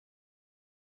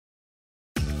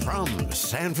From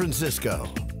San Francisco,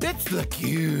 it's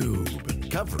theCUBE,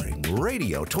 covering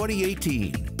Radio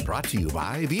 2018. Brought to you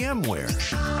by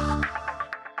VMware.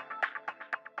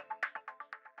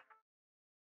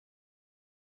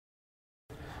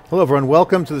 Hello everyone,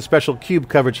 welcome to the special CUBE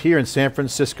coverage here in San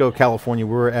Francisco, California.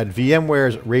 We're at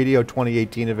VMware's Radio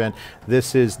 2018 event.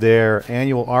 This is their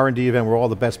annual R&D event where all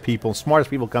the best people, smartest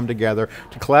people come together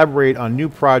to collaborate on new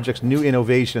projects, new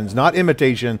innovations, not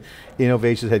imitation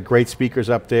innovations. Had great speakers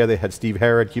up there. They had Steve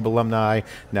Herrod, CUBE alumni,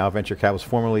 now venture capitalist,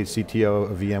 formerly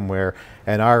CTO of VMware.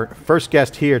 And our first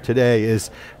guest here today is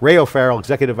Ray O'Farrell,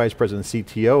 Executive Vice President and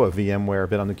CTO of VMware.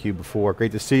 Been on theCUBE before.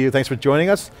 Great to see you. Thanks for joining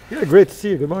us. Yeah, great to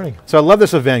see you. Good morning. So I love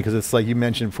this event because it's like you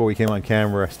mentioned before we came on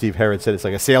camera, Steve Herrod said it's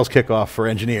like a sales kickoff for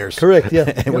engineers. Correct, yeah.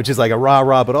 Yep. Which is like a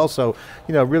rah-rah, but also,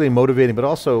 you know, really motivating, but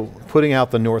also putting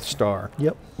out the North Star,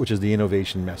 yep, which is the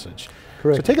innovation message.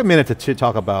 Correct. So take a minute to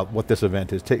talk about what this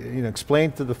event is.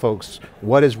 Explain to the folks,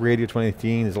 what is Radio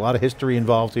 2018? There's a lot of history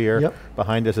involved here. Yep.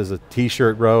 Behind us is a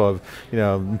t-shirt row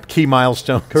of key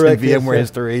milestones Correct, in VMware yes,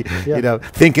 history. Yep.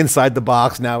 Think inside the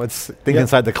box, now it's think yep.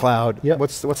 inside the cloud. Yep.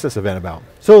 What's this event about?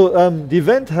 So the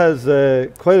event has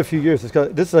quite a few years.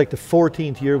 This is like the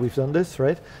 14th year we've done this,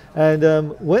 right?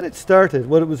 And when it started,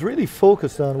 what it was really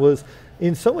focused on was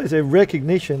in some ways a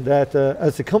recognition that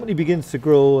as the company begins to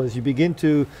grow, as you begin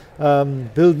to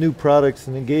build new products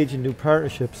and engage in new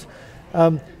partnerships,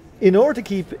 in order to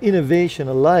keep innovation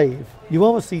alive, you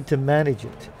almost need to manage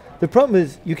it. The problem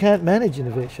is you can't manage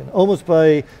innovation, almost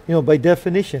by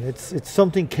definition. It's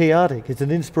something chaotic, it's an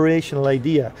inspirational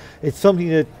idea. It's something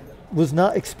that was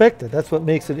not expected, that's what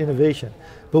makes it innovation.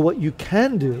 But what you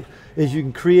can do is you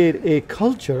can create a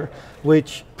culture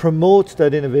which promotes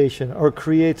that innovation or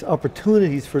creates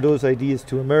opportunities for those ideas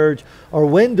to emerge, or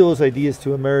when those ideas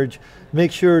to emerge,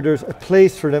 make sure there's a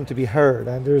place for them to be heard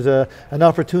and there's an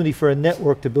opportunity for a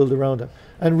network to build around them.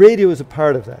 And radio is a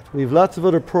part of that. We have lots of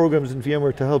other programs in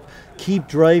VMware to help keep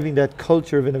driving that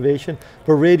culture of innovation,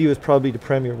 but radio is probably the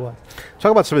premier one.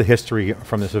 Talk about some of the history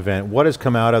from this event. What has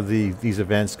come out of these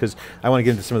events? Because I want to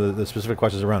get into some of the specific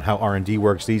questions around how R&D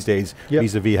works these days, yep,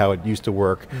 vis-a-vis how it used to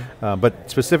work. But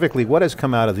specifically, what has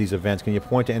come out of these events? Can you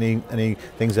point to any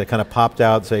things that kind of popped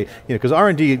out? Say, because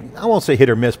R&D, I won't say hit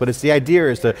or miss, but it's the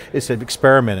idea is to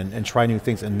experiment and try new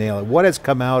things and nail it. What has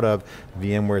come out of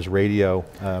VMware's radio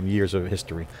years of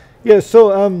history? Yeah,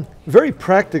 so very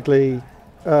practically,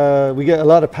 we get a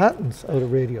lot of patents out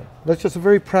of radio. That's just a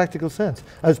very practical sense.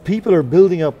 As people are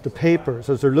building up the papers,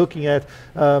 as they're looking at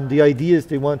the ideas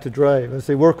they want to drive, as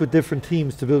they work with different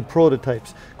teams to build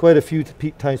prototypes, quite a few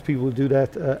times people will do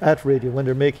that at radio when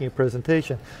they're making a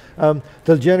presentation.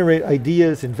 They'll generate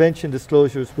ideas, invention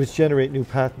disclosures, which generate new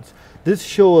patents. This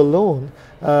show alone,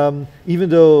 even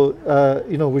though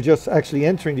we're just actually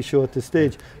entering the show at this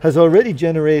stage, has already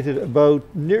generated about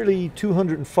nearly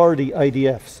 240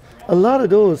 IDFs. A lot of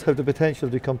those have the potential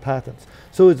to become patents.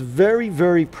 So it's very,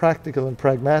 very practical and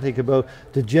pragmatic about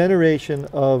the generation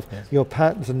of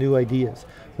patents and new ideas.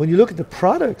 When you look at the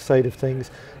product side of things,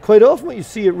 quite often what you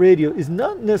see at radio is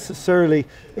not necessarily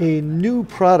a new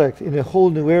product in a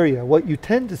whole new area. What you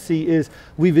tend to see is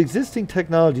we've existing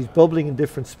technologies bubbling in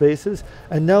different spaces,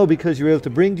 and now because you're able to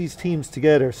bring these teams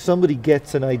together, somebody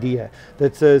gets an idea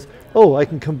that says, oh, I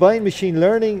can combine machine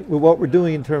learning with what we're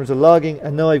doing in terms of logging,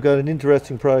 and now I've got an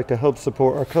interesting product to help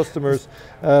support our customers,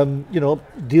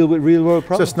 deal with real world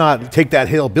problems. So it's not take that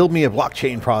hill, build me a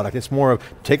blockchain product. It's more of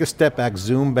take a step back,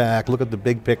 zoom back, look at the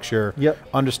big picture, yep,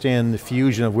 understand the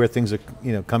fusion of where things are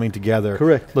coming together.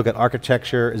 Correct. Look at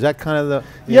architecture. Is that kind of the...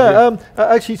 Yeah,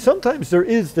 actually sometimes there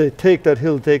is the take that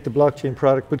hill, take the blockchain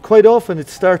product, but quite often it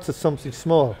starts as something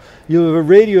small. You'll have a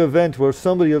radio event where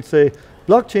somebody will say,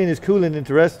 blockchain is cool and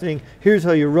interesting, here's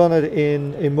how you run it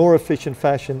in a more efficient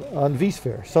fashion on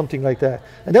vSphere, something like that.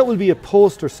 And that will be a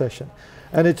poster session.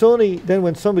 And it's only then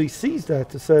when somebody sees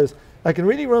that says, I can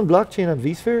really run blockchain on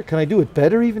vSphere, can I do it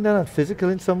better even than on physical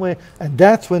in some way? And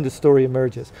that's when the story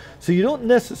emerges. So you don't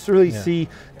necessarily see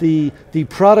the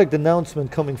product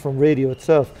announcement coming from radio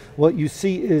itself. What you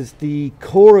see is the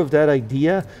core of that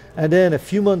idea, and then a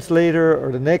few months later,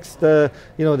 or the next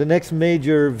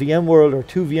major VMworld or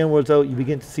two VMworlds out, you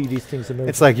begin to see these things emerge.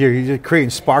 It's like you're creating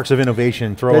sparks of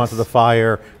innovation, throw onto the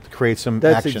fire, create some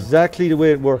That's action. exactly the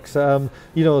way it works.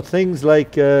 Things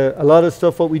like a lot of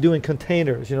stuff what we do in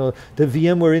containers, the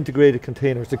VMware integrated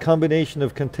containers, the combination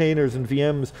of containers and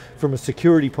VMs from a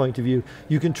security point of view.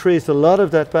 You can trace a lot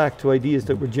of that back to ideas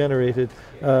that were generated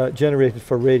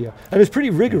for radio. And it's pretty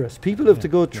rigorous. People have to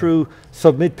go through,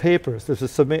 submit papers, there's to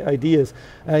submit ideas.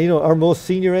 Our most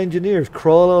senior engineers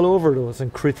crawl all over those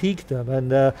and critique them.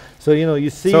 And you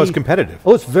see... So it's competitive.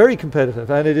 Oh, it's very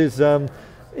competitive. And it is...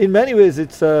 In many ways,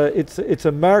 it's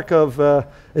a mark of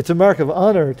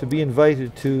honor to be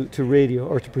invited to radio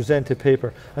or to present a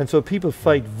paper, and so people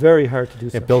fight very hard to do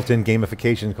so. Built-in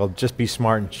gamification called "Just Be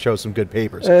Smart and Show Some Good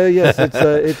Papers." Yes,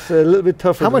 it's a little bit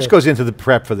tougher. How much goes into the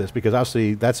prep for this? Because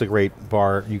obviously that's a great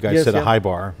bar. You guys set a high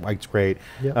bar. It's great,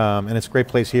 and it's a great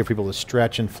place here for people to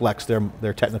stretch and flex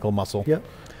their technical muscle. Yep.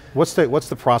 What's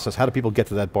the process? How do people get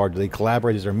to that bar? Do they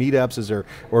collaborate? Is there meetups? Is there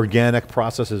organic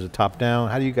process? Is it top down?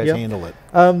 How do you guys handle it?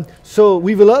 So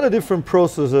we have a lot of different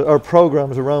processes or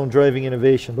programs around driving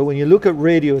innovation, but when you look at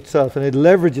radio itself, and it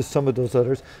leverages some of those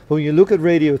others, but when you look at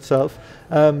radio itself,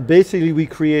 basically we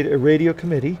create a radio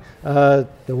committee.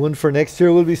 The one for next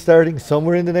year will be starting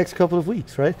somewhere in the next couple of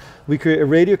weeks, right? We create a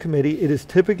radio committee. It is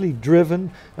typically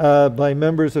driven by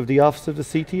members of the Office of the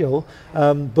CTO,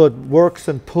 but works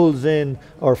and pulls in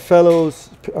our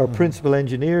fellows, our principal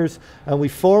engineers, and we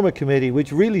form a committee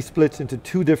which really splits into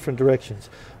two different directions.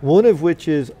 One of which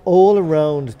is all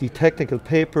around the technical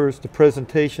papers, the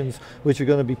presentations, which are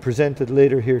going to be presented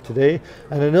later here today,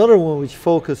 and another one which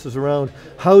focuses around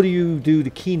how do you do the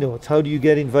keynotes, how do you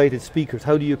get invited speakers,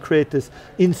 how do you create this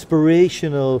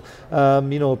inspirational,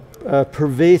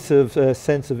 pervasive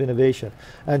sense of innovation.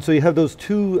 And so you have those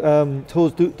two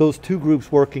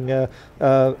groups working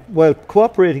while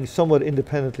cooperating somewhat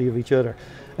independently of each other.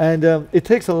 And it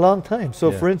takes a long time.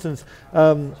 So for instance,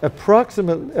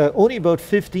 approximately only about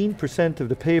 15% of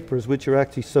the papers which are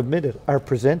actually submitted are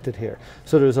presented here.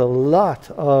 So there's a lot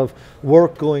of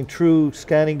work going through,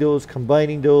 scanning those,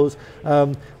 combining those.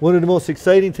 One of the most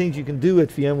exciting things you can do at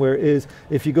VMware is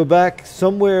if you go back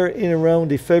somewhere in around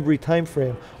the February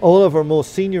timeframe, all of our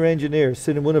most senior engineers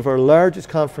sit in one of our largest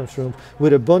conference rooms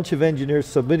with a bunch of engineers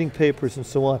submitting papers and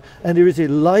so on. And there is a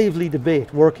lively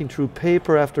debate working through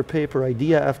paper after paper,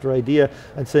 idea after idea,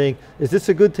 and saying, is this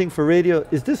a good thing for radio?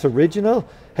 Is this original?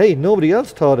 Hey, nobody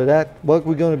else thought of that. What are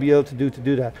we going to be able to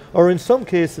do that? Or in some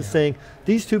cases saying,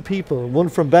 these two people, one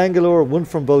from Bangalore, one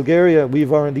from Bulgaria, we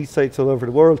have R&D sites all over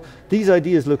the world, these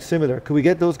ideas look similar. Could we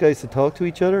get those guys to talk to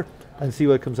each other and see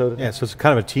what comes out of it? Yeah, so it's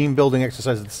kind of a team building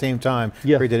exercise at the same time,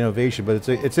 create that innovation, but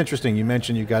it's interesting. You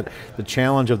mentioned you got the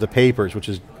challenge of the papers, which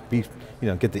is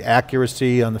get the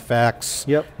accuracy on the facts,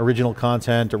 original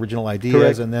content, original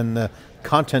ideas, and then the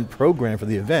content program for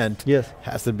the event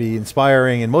has to be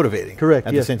inspiring and motivating. Correct.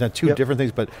 At the same time, two different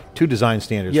things, but two design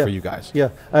standards for you guys. Yeah,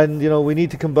 and we need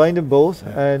to combine them both,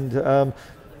 and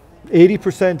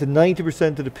 80% to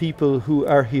 90% of the people who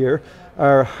are here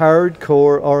are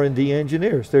hardcore R&D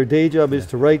engineers. Their day job is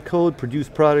to write code, produce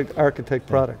product, architect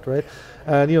product, right?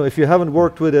 And if you haven't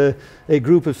worked with a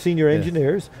group of senior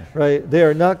engineers, right, they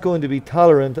are not going to be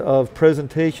tolerant of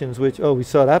presentations which, oh, we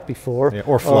saw that before,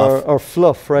 or fluff, or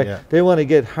fluff, right? They want to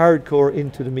get hardcore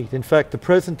into the meat. In fact, the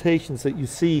presentations that you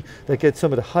see that get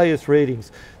some of the highest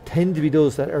ratings tend to be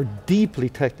those that are deeply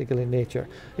technical in nature.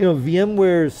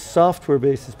 VMware's software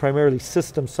base is primarily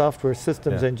system software,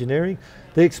 systems engineering.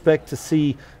 They expect to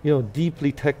see,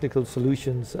 deeply technical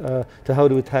solutions to how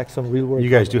to attack some real world You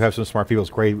guys problems. do have some smart people.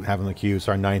 It's great having theCUBE. It's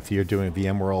our 9th year doing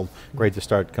VMworld. Great to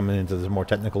start coming into the more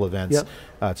technical events.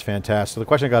 It's fantastic. So the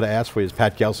question I got to ask for you is,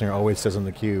 Pat Gelsinger always says on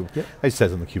theCUBE, he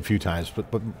says on theCUBE a few times, but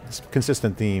it's a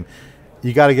consistent theme.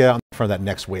 You got to get out in front of that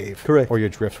next wave, or your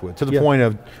driftwood, to the point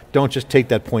of don't just take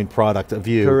that point product of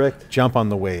you, jump on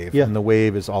the wave, and the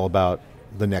wave is all about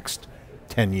the next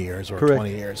 10 years or 20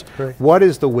 years. What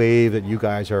is the wave that you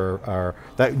guys are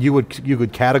that you would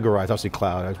categorize? Obviously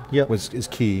cloud is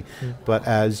key, but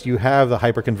as you have the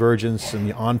hyperconvergence and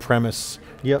the on-premise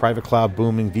private cloud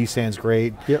booming, vSAN's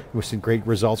great, we've seen great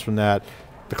results from that.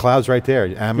 The cloud's right there,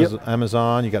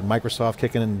 Amazon, you got Microsoft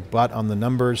kicking in butt on the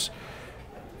numbers.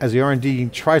 As the R&D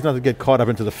tries not to get caught up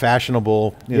into the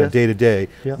fashionable day to day,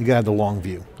 you got to have the long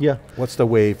view. What's the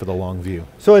way for the long view?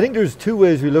 So I think there's two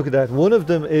ways we look at that. One of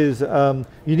them is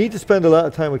you need to spend a lot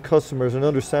of time with customers and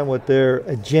understand what their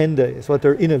agenda is, what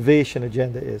their innovation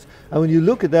agenda is. And when you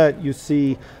look at that, you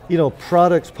see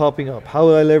products popping up. How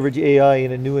will I leverage AI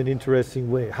in a new and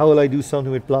interesting way? How will I do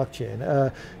something with blockchain?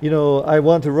 I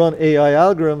want to run AI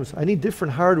algorithms. I need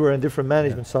different hardware and different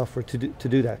management software to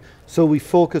do that. So we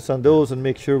focus on those and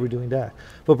make sure we're doing that.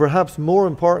 But perhaps more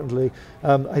importantly,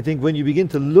 I think when you begin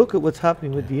to look at what's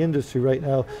happening with the industry right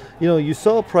now, you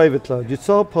saw private cloud, you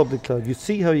saw public cloud, you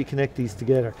see how you connect these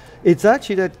together. It's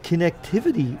actually that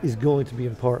connectivity is going to be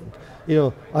important.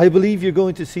 I believe you're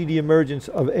going to see the emergence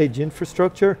of edge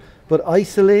infrastructure, but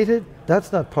isolated,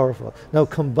 that's not powerful. Now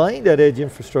combine that edge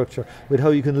infrastructure with how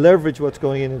you can leverage what's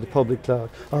going in the public cloud,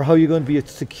 or how you're going to be able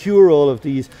to secure all of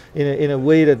these in a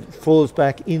way that falls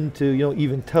back into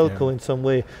even telco in some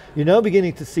way. You're now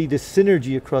beginning to see this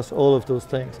synergy across all of those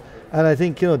things. And I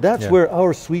think that's where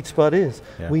our sweet spot is.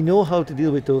 We know how to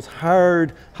deal with those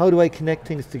hard, how do I connect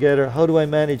things together, how do I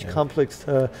manage complex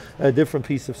different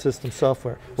pieces of system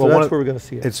software. So that's where we're going to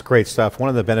see it. It's great stuff. One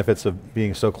of the benefits of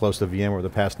being so close to VMware the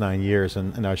past 9 years,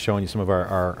 and I was showing you some of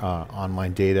our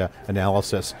online data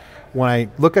analysis, when I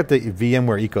look at the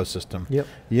VMware ecosystem,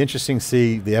 the interesting to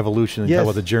see the evolution and talk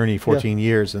about the journey, 14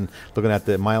 years, and looking at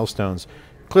the milestones.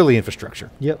 Clearly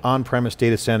infrastructure, on-premise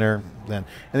data center, and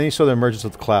then you saw the emergence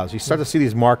of the clouds. You start to see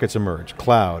these markets emerge.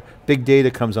 Cloud, big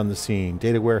data comes on the scene,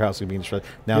 data warehousing being destroyed.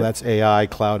 Now that's AI,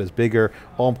 cloud is bigger,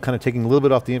 all kind of taking a little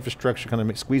bit off the infrastructure, kind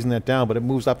of squeezing that down, but it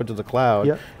moves up into the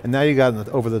cloud. And now you got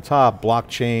over the top,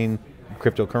 blockchain,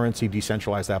 cryptocurrency,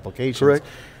 decentralized applications. Correct.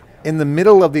 In the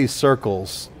middle of these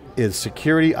circles is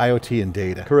security, IoT, and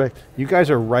data. Correct. You guys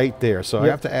are right there, so I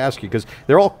have to ask you, because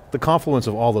they're all, the confluence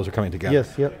of all those are coming together.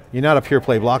 You're not a pure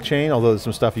play blockchain, although there's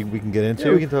some stuff we can get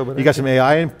into. We can talk about you got some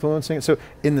AI influencing it. So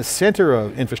in the center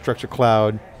of infrastructure,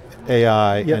 cloud,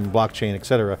 AI, and blockchain, et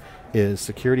cetera, is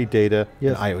security, data,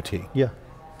 and IoT.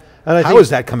 And how is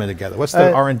that coming together? What's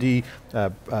the R&D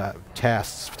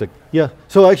tasks to?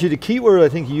 So actually the key word I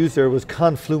think you used there was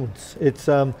confluence. It's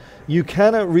you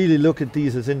cannot really look at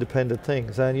these as independent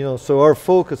things, and so our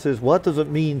focus is what does it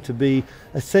mean to be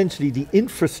essentially the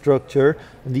infrastructure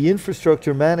and the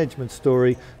infrastructure management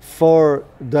story for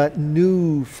that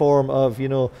new form of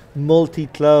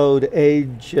multi-cloud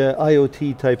edge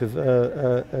IoT type of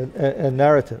a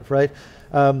narrative, right?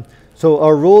 So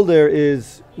our role there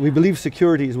is, we believe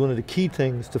security is one of the key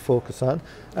things to focus on.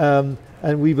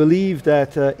 And we believe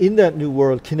that in that new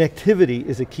world, connectivity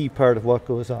is a key part of what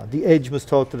goes on. The edge must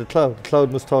talk to the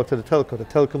cloud must talk to the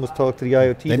telco must talk to the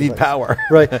IoT They need power.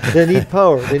 Right, they need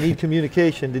power, they need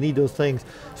communication, they need those things.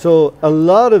 So a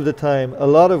lot of the time, a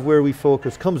lot of where we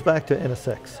focus comes back to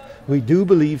NSX. We do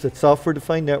believe that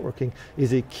software-defined networking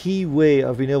is a key way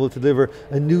of being able to deliver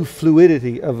a new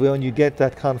fluidity of when you get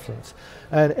that confluence.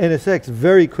 And NSX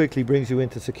very quickly brings you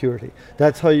into security.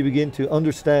 That's how you begin to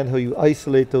understand how you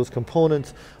isolate those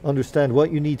components, understand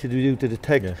what you need to do to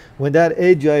detect when that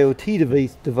edge IoT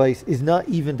device is not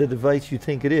even the device you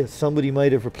think it is. Somebody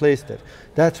might have replaced it.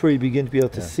 That's where you begin to be able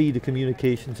to see the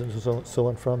communications and so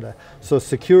on from that. So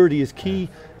security is key,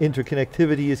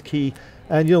 interconnectivity is key,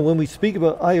 and when we speak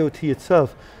about IoT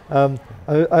itself,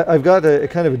 I've got a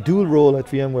kind of a dual role at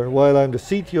VMware. While I'm the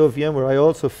CTO of VMware, I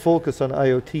also focus on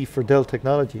IoT for Dell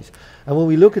Technologies. And when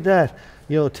we look at that,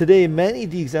 today many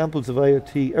of the examples of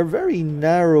IoT are very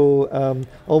narrow,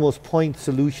 almost point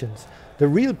solutions. The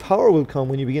real power will come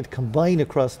when you begin to combine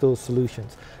across those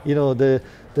solutions.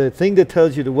 The thing that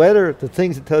tells you the weather, the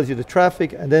things that tells you the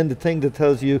traffic, and then the thing that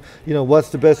tells you, what's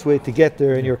the best way to get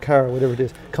there in your car, whatever it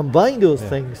is. Combine those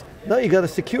things. Now you got to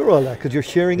secure all that because you're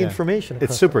sharing information.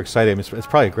 It's super exciting. It's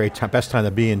probably a great time, best time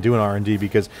to be in doing R&D,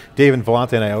 because Dave and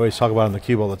Vellante and I always talk about on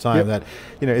theCUBE all the time that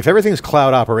if everything's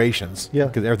cloud operations,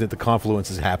 because everything, the confluence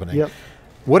is happening,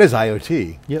 what is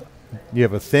IoT? You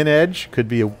have a thin edge, could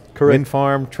be a wind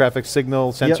farm, traffic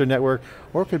signal, sensor network,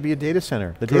 or it could be a data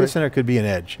center. The data center could be an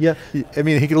edge. I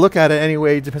mean, he can look at it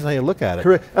anyway, it depends on how you look at it.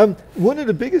 Correct. One of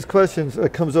the biggest questions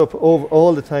that comes up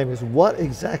all the time is what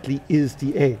exactly is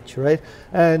the edge, right?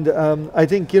 And I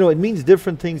think, it means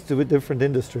different things to different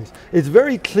industries. It's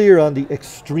very clear on the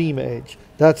extreme edge.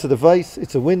 That's a device,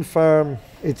 it's a wind farm,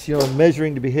 it's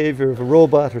measuring the behavior of a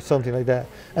robot or something like that.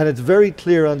 And it's very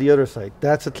clear on the other side.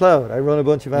 That's a cloud. I run a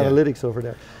bunch of analytics over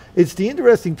there. It's the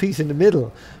interesting piece in the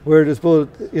middle where there's both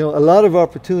a lot of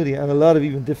opportunity and a lot of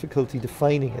even difficulty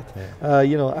defining it.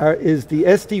 Is the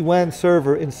SD-WAN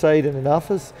server inside in an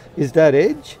office, is that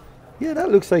edge? Yeah,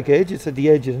 that looks like edge, it's at the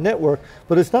edge of the network,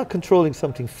 but it's not controlling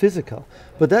something physical.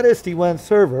 But that SD-WAN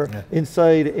server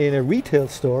inside in a retail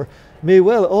store may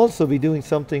well also be doing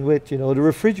something with the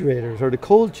refrigerators or the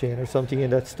cold chain or something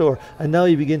in that store. And now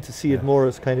you begin to see it more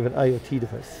as kind of an IoT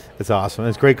device. It's awesome.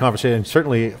 It's a great conversation.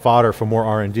 Certainly fodder for more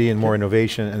R&D and more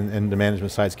innovation, and the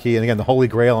management side's key. And again, the holy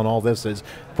grail on all this is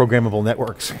programmable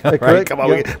networks. Right? Come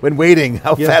on, we've been waiting.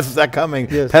 How fast is that coming?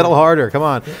 Pedal harder, come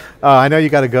on. I know you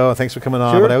got to go. Thanks for coming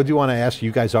on. But I do want to ask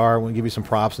you guys I want to give you some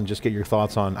props and just get your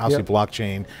thoughts on obviously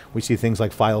blockchain. We see things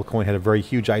like Filecoin had a very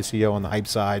huge ICO on the hype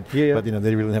side, but they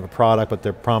really didn't have a product, but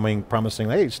they're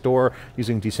promising, hey, store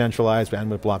using decentralized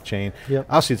bandwidth blockchain.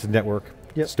 Obviously it's a network,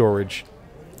 storage,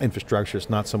 infrastructure. It's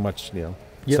not so much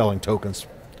selling tokens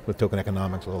with token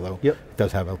economics, although it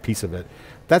does have a piece of it.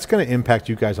 That's going to impact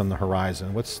you guys on the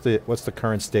horizon. What's the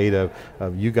current state of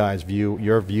you guys' view,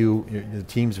 your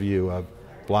team's view of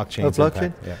blockchain's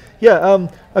impact?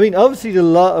 I mean, obviously a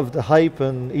lot of the hype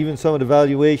and even some of the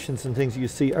valuations and things you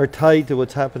see are tied to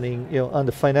what's happening on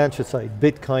the financial side,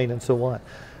 Bitcoin and so on.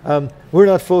 We're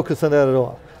not focused on that at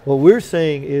all. What we're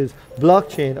saying is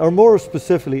blockchain, or more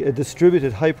specifically a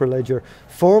distributed hyperledger,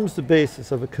 forms the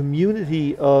basis of a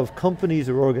community of companies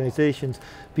or organizations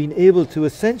being able to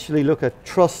essentially look at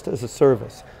trust as a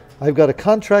service. I've got a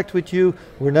contract with you,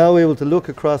 we're now able to look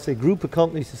across a group of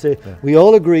companies to say, we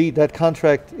all agree that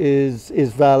contract is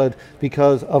valid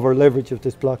because of our leverage of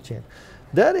this blockchain.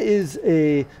 That is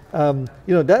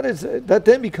that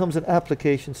then becomes an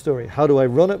application story. How do I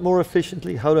run it more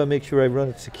efficiently? How do I make sure I run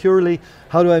it securely?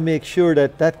 How do I make sure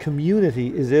that that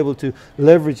community is able to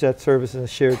leverage that service in a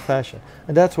shared fashion?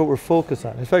 And that's what we're focused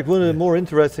on. In fact, one of the more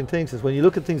interesting things is when you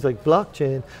look at things like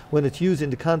blockchain, when it's used in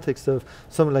the context of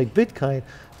something like Bitcoin,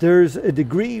 there's a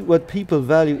degree what people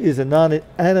value is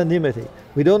anonymity.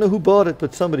 We don't know who bought it,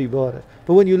 but somebody bought it.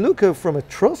 But when you look at from a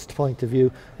trust point of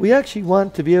view, we actually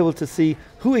want to be able to see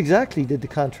who exactly did the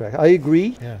contract. I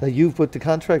agree that you've put the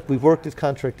contract, we've worked this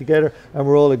contract together, and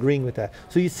we're all agreeing with that.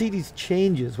 So you see these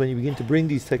changes when you begin to bring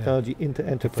these technology into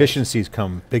enterprise. Efficiencies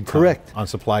come big time. Correct. On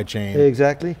supply chain.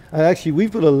 Exactly. And actually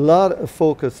we've put a lot of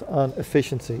focus on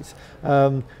efficiencies.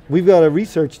 We've got a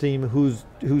research team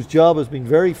whose job has been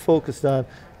very focused on,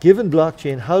 given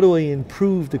blockchain, how do I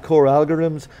improve the core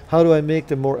algorithms? How do I make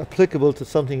them more applicable to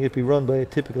something that be run by a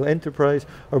typical enterprise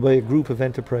or by a group of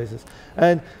enterprises?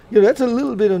 And that's a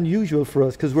little bit unusual for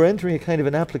us because we're entering a kind of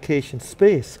an application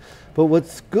space. But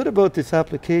what's good about this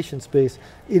application space,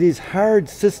 it is hard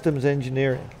systems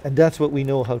engineering, and that's what we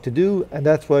know how to do, and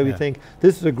that's why we think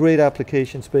this is a great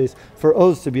application space for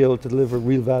us to be able to deliver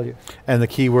real value. And the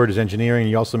key word is engineering.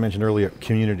 You also mentioned earlier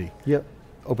community. Yep.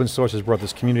 Open source has brought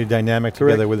this community dynamic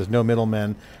together where there's no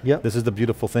middlemen. Yep. This is the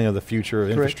beautiful thing of the future of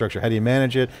infrastructure. How do you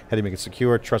manage it? How do you make it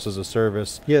secure? Trust as a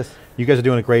service. Yes. You guys are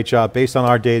doing a great job. Based on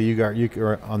our data, you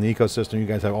are on the ecosystem. You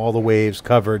guys have all the waves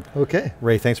covered. Okay.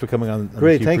 Ray, thanks for coming on.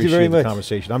 Great, thank you very much. The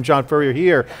conversation. I'm John Furrier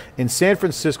here in San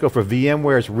Francisco for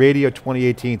VMware's Radio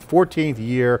 2018, 14th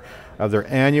year of their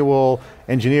annual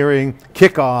engineering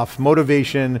kickoff,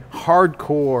 motivation,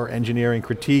 hardcore engineering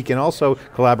critique, and also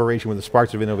collaboration with the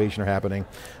sparks of innovation are happening.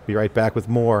 Be right back with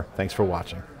more. Thanks for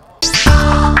watching.